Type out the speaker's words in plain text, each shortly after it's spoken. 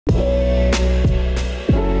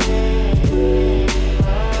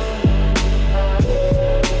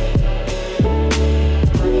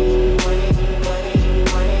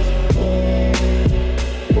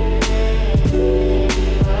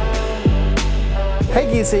Hey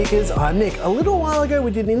Gear Seekers, I'm Nick. A little while ago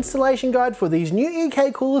we did an installation guide for these new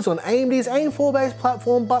EK coolers on AMD's AM4 based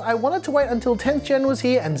platform, but I wanted to wait until 10th gen was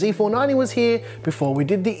here and Z490 was here before we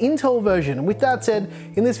did the Intel version. And with that said,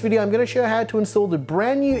 in this video I'm going to show you how to install the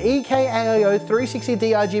brand new EK AIO 360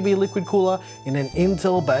 D-RGB liquid cooler in an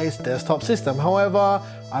Intel based desktop system. However,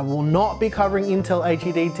 I will not be covering Intel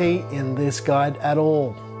HEDT in this guide at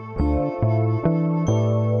all.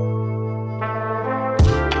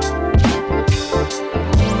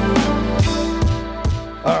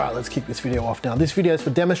 Alright, let's kick this video off now. This video is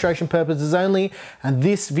for demonstration purposes only, and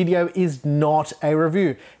this video is not a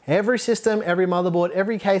review. Every system, every motherboard,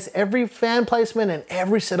 every case, every fan placement, and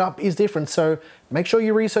every setup is different, so make sure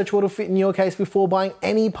you research what will fit in your case before buying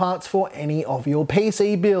any parts for any of your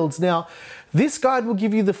PC builds. Now, this guide will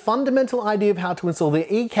give you the fundamental idea of how to install the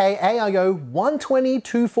EK AIO 120,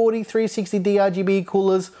 240, 360 D-RGB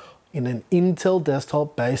coolers in an Intel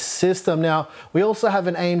desktop based system. Now, we also have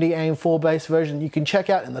an AMD AM4 based version you can check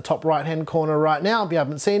out in the top right hand corner right now if you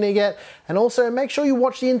haven't seen it yet. And also make sure you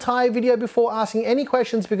watch the entire video before asking any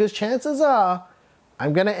questions, because chances are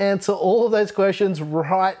I'm going to answer all of those questions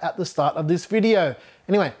right at the start of this video.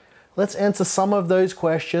 Anyway, let's answer some of those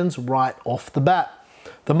questions right off the bat.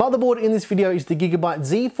 The motherboard in this video is the Gigabyte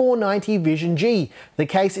Z490 Vision G. The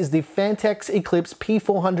case is the Fantex Eclipse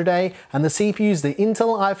P400A and the CPU is the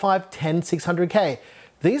Intel i5-10600K.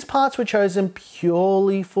 These parts were chosen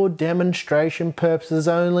purely for demonstration purposes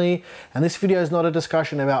only, and this video is not a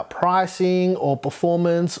discussion about pricing or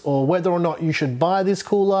performance or whether or not you should buy this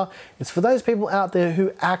cooler. It's for those people out there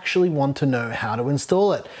who actually want to know how to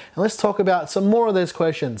install it. And let's talk about some more of those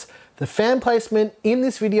questions. The fan placement in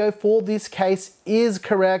this video for this case is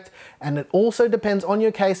correct, and it also depends on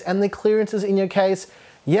your case and the clearances in your case.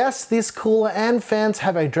 Yes, this cooler and fans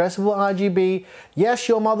have addressable RGB. Yes,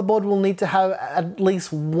 your motherboard will need to have at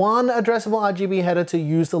least one addressable RGB header to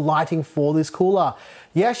use the lighting for this cooler.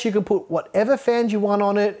 Yes, you can put whatever fans you want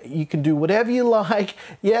on it. You can do whatever you like.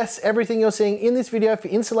 Yes, everything you're seeing in this video for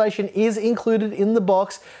installation is included in the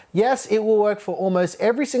box. Yes, it will work for almost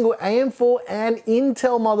every single AM4 and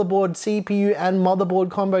Intel motherboard, CPU and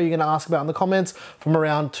motherboard combo you're gonna ask about in the comments from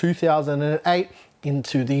around 2008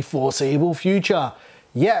 into the foreseeable future.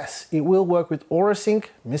 Yes, it will work with AuraSync,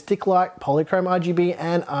 Mystic Light, Polychrome RGB,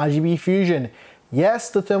 and RGB Fusion. Yes,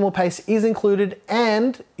 the thermal paste is included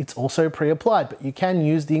and it's also pre-applied, but you can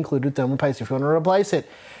use the included thermal paste if you want to replace it.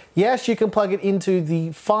 Yes, you can plug it into the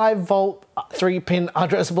 5-volt 3-pin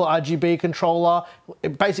addressable RGB controller,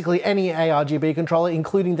 basically any ARGB controller,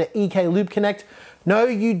 including the EK Loop Connect. No,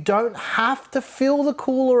 you don't have to fill the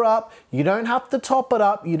cooler up, you don't have to top it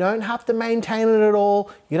up, you don't have to maintain it at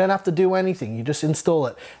all, you don't have to do anything, you just install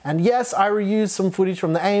it. And yes, I reused some footage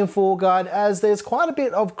from the AM4 guide, as there's quite a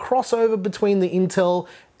bit of crossover between the Intel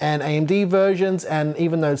and AMD versions, and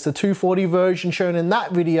even though it's the 240 version shown in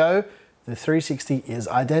that video, the 360 is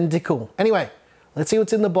identical. Anyway, let's see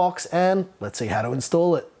what's in the box and let's see how to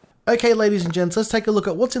install it. Okay, ladies and gents, let's take a look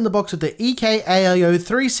at what's in the box with the EK AIO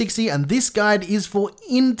 360, and this guide is for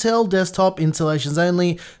Intel desktop installations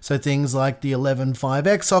only, so things like the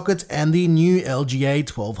 11.5X sockets and the new LGA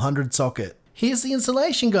 1200 socket. Here's the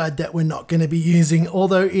installation guide that we're not going to be using,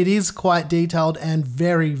 although it is quite detailed and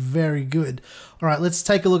very, very good. Alright, let's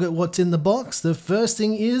take a look at what's in the box. The first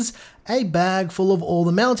thing is a bag full of all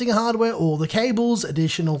the mounting hardware, all the cables,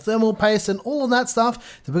 additional thermal paste, and all of that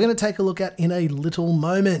stuff that we're going to take a look at in a little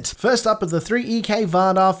moment. First up are the 3 EK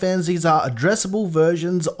Vardar fans. These are addressable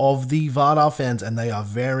versions of the Vardar fans, and they are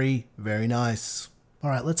very, very nice.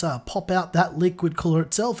 Alright, let's pop out that liquid cooler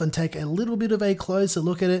itself and take a little bit of a closer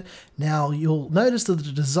look at it. Now, you'll notice that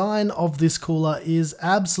the design of this cooler is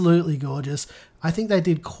absolutely gorgeous. I think they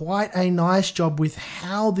did quite a nice job with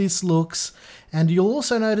how this looks, and you'll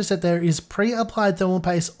also notice that there is pre-applied thermal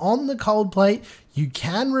paste on the cold plate. You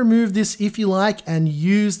can remove this if you like and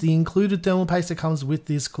use the included thermal paste that comes with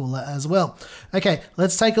this cooler as well. Okay,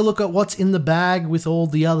 let's take a look at what's in the bag with all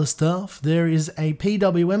the other stuff. There is a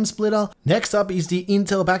PWM splitter. Next up is the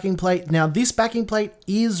Intel backing plate. Now, this backing plate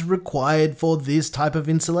is required for this type of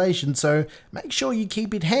installation, so make sure you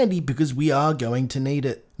keep it handy because we are going to need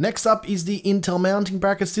it. Next up is the Intel mounting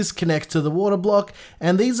brackets. This connects to the water block,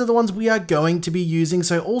 and these are the ones we are going to be using,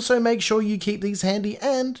 so also make sure you keep these handy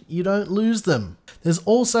and you don't lose them. There's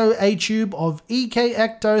also a tube of EK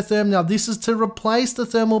Ectotherm. Now, this is to replace the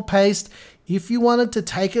thermal paste if you wanted to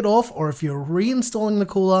take it off or if you're reinstalling the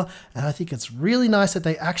cooler, and I think it's really nice that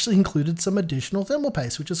they actually included some additional thermal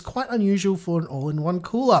paste, which is quite unusual for an all-in-one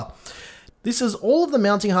cooler. This is all of the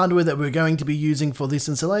mounting hardware that we're going to be using for this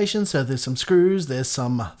installation. So there's some screws, there's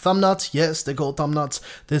some thumb nuts. Yes, they're called thumb nuts.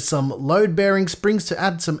 There's some load bearing springs to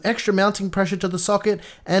add some extra mounting pressure to the socket,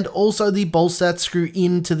 and also the bolts that screw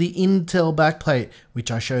into the Intel backplate, which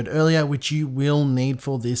I showed earlier, which you will need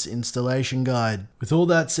for this installation guide. With all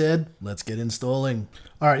that said, let's get installing.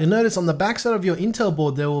 All right, you'll notice on the backside of your Intel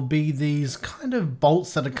board, there will be these kind of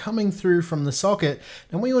bolts that are coming through from the socket.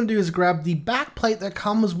 And what you want to do is grab the back plate that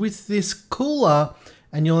comes with this cooler,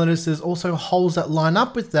 and you'll notice there's also holes that line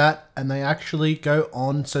up with that, and they actually go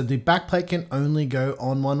on, so the back plate can only go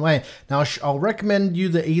on one way. Now, I'll recommend you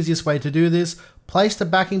the easiest way to do this. Place the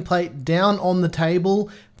backing plate down on the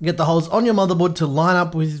table, get the holes on your motherboard to line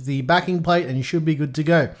up with the backing plate, and you should be good to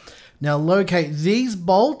go. Now locate these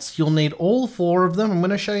bolts. You'll need all 4 of them. I'm going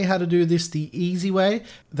to show you how to do this the easy way.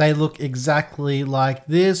 They look exactly like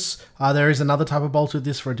this. There is another type of bolt with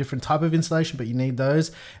this for a different type of installation, but you need those.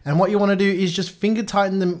 And what you want to do is just finger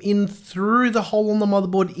tighten them in through the hole on the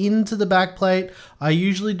motherboard into the back plate. I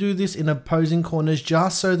usually do this in opposing corners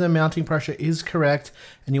just so the mounting pressure is correct.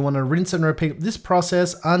 And you want to rinse and repeat this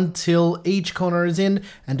process until each corner is in,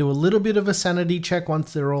 and do a little bit of a sanity check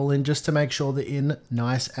once they're all in, just to make sure they're in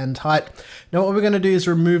nice and tight. Now what we're going to do is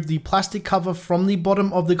remove the plastic cover from the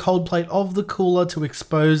bottom of the cold plate of the cooler to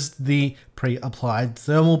expose the pre-applied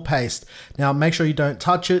thermal paste. Now make sure you don't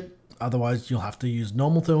touch it, otherwise you'll have to use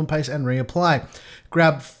normal thermal paste and reapply.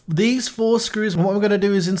 Grab these 4 screws, and what we're going to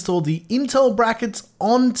do is install the Intel brackets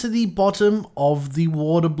onto the bottom of the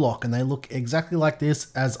water block, and they look exactly like this,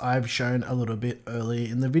 as I've shown a little bit earlier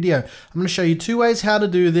in the video. I'm going to show you 2 ways how to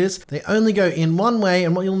do this. They only go in one way,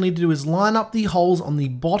 and what you'll need to do is line up the holes on the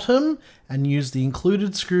bottom and use the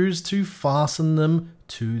included screws to fasten them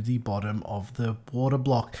to the bottom of the water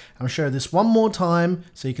block. I'm going to show this one more time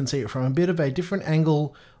so you can see it from a bit of a different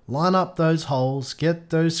angle. Line up those holes, get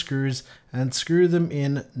those screws, and screw them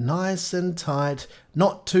in nice and tight.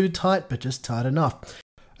 Not too tight, but just tight enough.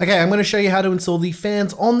 Okay, I'm going to show you how to install the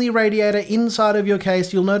fans on the radiator inside of your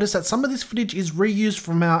case. You'll notice that some of this footage is reused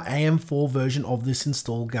from our AM4 version of this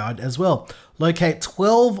install guide as well. Locate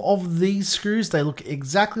 12 of these screws. They look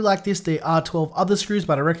exactly like this. There are 12 other screws,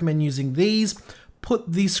 but I recommend using these.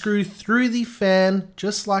 Put the screw through the fan,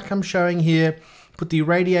 just like I'm showing here. Put the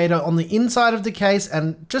radiator on the inside of the case,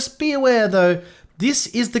 and just be aware though, this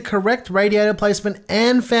is the correct radiator placement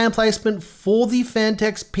and fan placement for the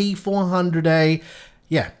Fantex P400A.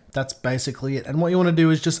 Yeah, that's basically it. And what you want to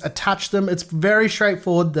do is just attach them. It's very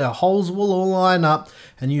straightforward. The holes will all line up,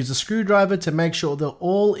 and use a screwdriver to make sure they're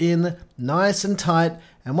all in nice and tight.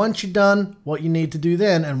 And once you're done, what you need to do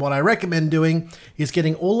then, and what I recommend doing, is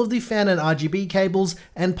getting all of the fan and RGB cables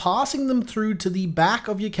and passing them through to the back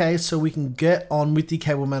of your case so we can get on with the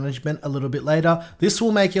cable management a little bit later. This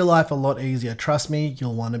will make your life a lot easier. Trust me,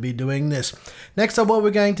 you'll want to be doing this. Next up, what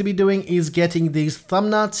we're going to be doing is getting these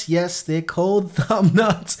thumb nuts. Yes, they're called thumb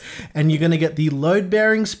nuts. And you're going to get the load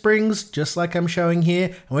bearing springs, just like I'm showing here.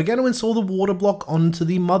 And we're going to install the water block onto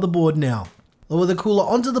the motherboard now. Lower the cooler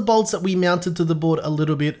onto the bolts that we mounted to the board a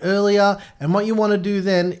little bit earlier, and what you want to do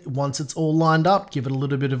then, once it's all lined up, give it a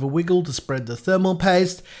little bit of a wiggle to spread the thermal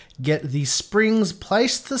paste, get the springs,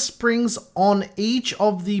 place the springs on each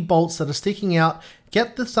of the bolts that are sticking out,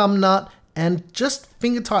 get the thumb nut, and just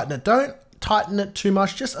finger tighten it. Don't tighten it too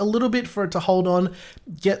much, just a little bit for it to hold on.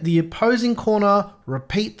 Get the opposing corner,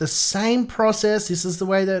 repeat the same process. This is the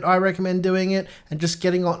way that I recommend doing it, and just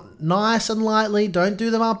getting on nice and lightly. Don't do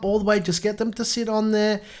them up all the way, just get them to sit on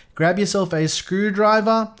there. Grab yourself a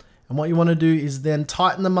screwdriver, and what you want to do is then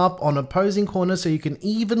tighten them up on opposing corners so you can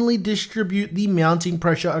evenly distribute the mounting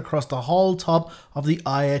pressure across the whole top of the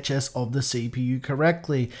IHS of the CPU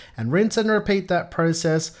correctly. And rinse and repeat that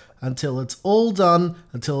process until it's all done,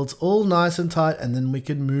 until it's all nice and tight, and then we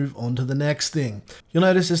can move on to the next thing. You'll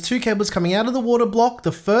notice there's 2 cables coming out of the water block.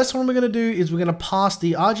 The first one we're going to do is we're going to pass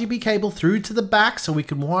the RGB cable through to the back so we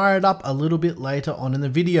can wire it up a little bit later on in the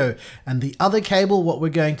video. And the other cable, what we're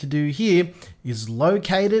going to do here is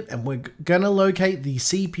locate it, and we're going to locate the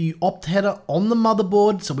CPU opt header on the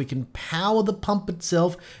motherboard so we can power the pump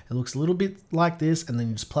itself. It looks a little bit like this, and then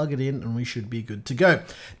you just plug it in and we should be good to go.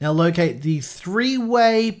 Now locate the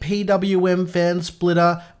 3-way PWM fan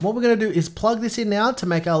splitter. What we're going to do is plug this in now to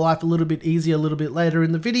make our life a little bit easier a little bit later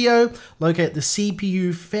in the video. Locate the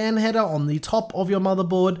CPU fan header on the top of your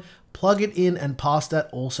motherboard. plug it in and pass that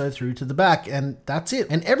also through to the back, and that's it.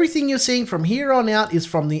 And everything you're seeing from here on out is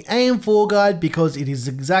from the AM4 guide because it is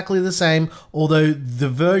exactly the same, although the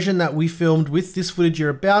version that we filmed with this footage you're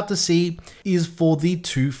about to see is for the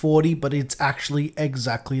 240, but it's actually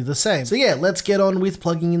exactly the same. So yeah, let's get on with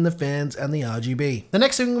plugging in the fans and the RGB. The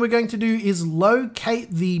next thing we're going to do is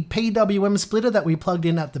locate the PWM splitter that we plugged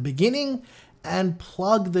in at the beginning and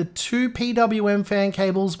plug the 2 PWM fan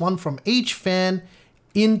cables, one from each fan,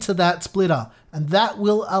 into that splitter, and that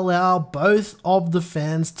will allow both of the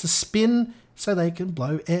fans to spin so they can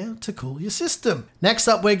blow air to cool your system. Next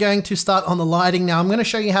up, we're going to start on the lighting. Now I'm going to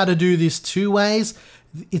show you how to do this two ways.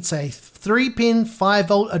 It's a 3-pin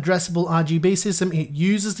 5-volt addressable RGB system. It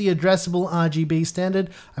uses the addressable RGB standard.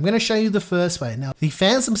 I'm going to show you the first way. Now, the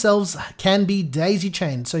fans themselves can be daisy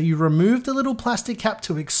chained. So you remove the little plastic cap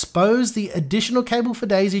to expose the additional cable for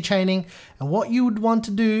daisy chaining. And what you would want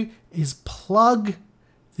to do is plug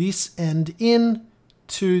this end in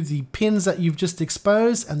to the pins that you've just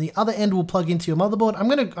exposed, and the other end will plug into your motherboard. I'm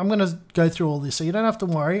gonna go through all this so you don't have to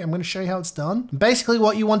worry. I'm gonna show you how it's done. Basically,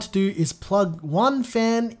 what you want to do is plug one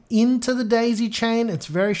fan into the daisy chain. It's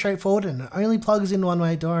very straightforward and it only plugs in one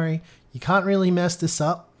way. Don't worry, you can't really mess this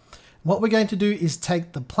up. What we're going to do is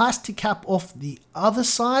take the plastic cap off the other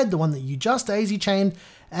side, the one that you just daisy chained,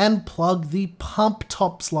 and plug the pump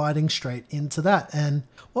top sliding straight into that. And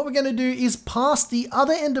what we're going to do is pass the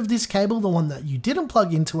other end of this cable, the one that you didn't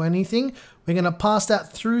plug into anything, we're going to pass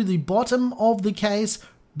that through the bottom of the case,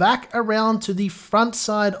 back around to the front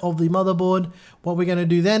side of the motherboard. What we're going to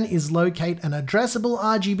do then is locate an addressable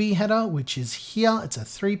RGB header, which is here. It's a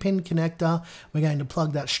 3-pin connector. We're going to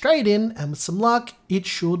plug that straight in, and with some luck, it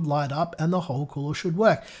should light up and the whole cooler should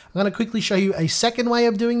work. I'm going to quickly show you a second way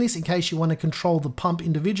of doing this in case you want to control the pump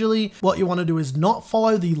individually. What you want to do is not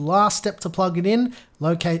follow the last step to plug it in.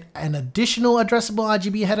 Locate an additional addressable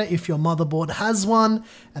RGB header if your motherboard has one,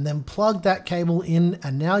 and then plug that cable in,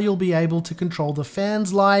 and now you'll be able to control the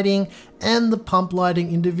fans lighting and the pump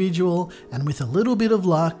lighting individual, and with a little bit of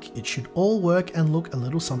luck, it should all work and look a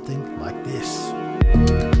little something like this.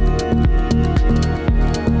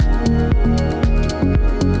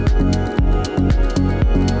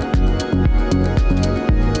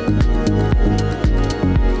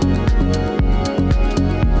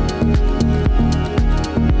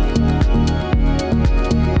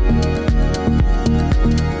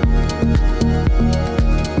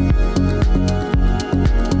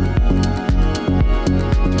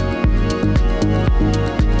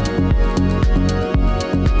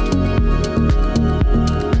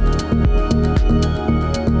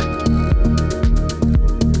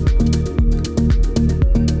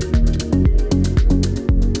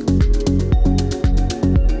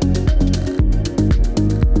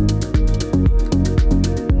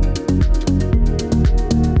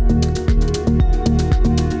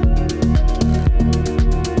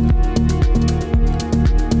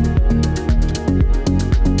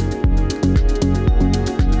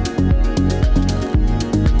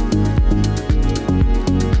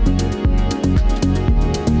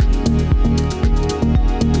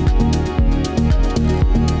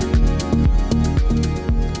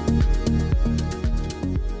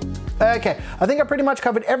 Okay, I think I pretty much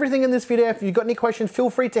covered everything in this video. If you've got any questions,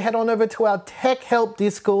 feel free to head on over to our Tech Help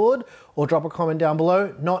Discord or drop a comment down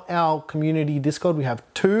below. Not our community Discord, we have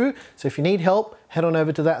 2. So if you need help, head on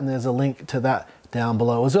over to that, and there's a link to that down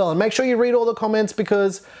below as well. And make sure you read all the comments,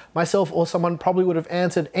 because myself or someone probably would have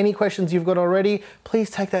answered any questions you've got already. Please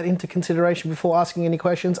take that into consideration before asking any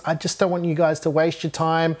questions. I just don't want you guys to waste your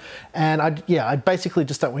time, and I basically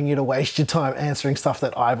just don't want you to waste your time answering stuff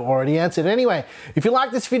that I've already answered. Anyway, if you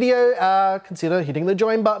like this video, consider hitting the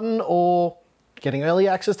join button or getting early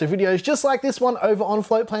access to videos just like this one over on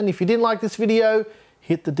Floatplane. If you didn't like this video,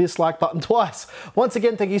 hit the dislike button twice. Once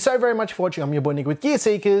again, thank you so very much for watching. I'm your boy Nick with Gear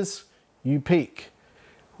Seekers. You peek,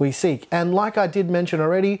 we seek. And like I did mention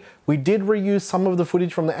already, we did reuse some of the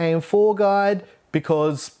footage from the AM4 guide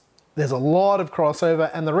because there's a lot of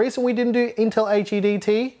crossover. And the reason we didn't do Intel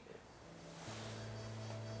HEDT,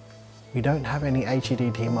 we don't have any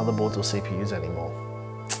HEDT motherboards or CPUs anymore.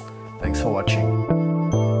 Thanks for watching.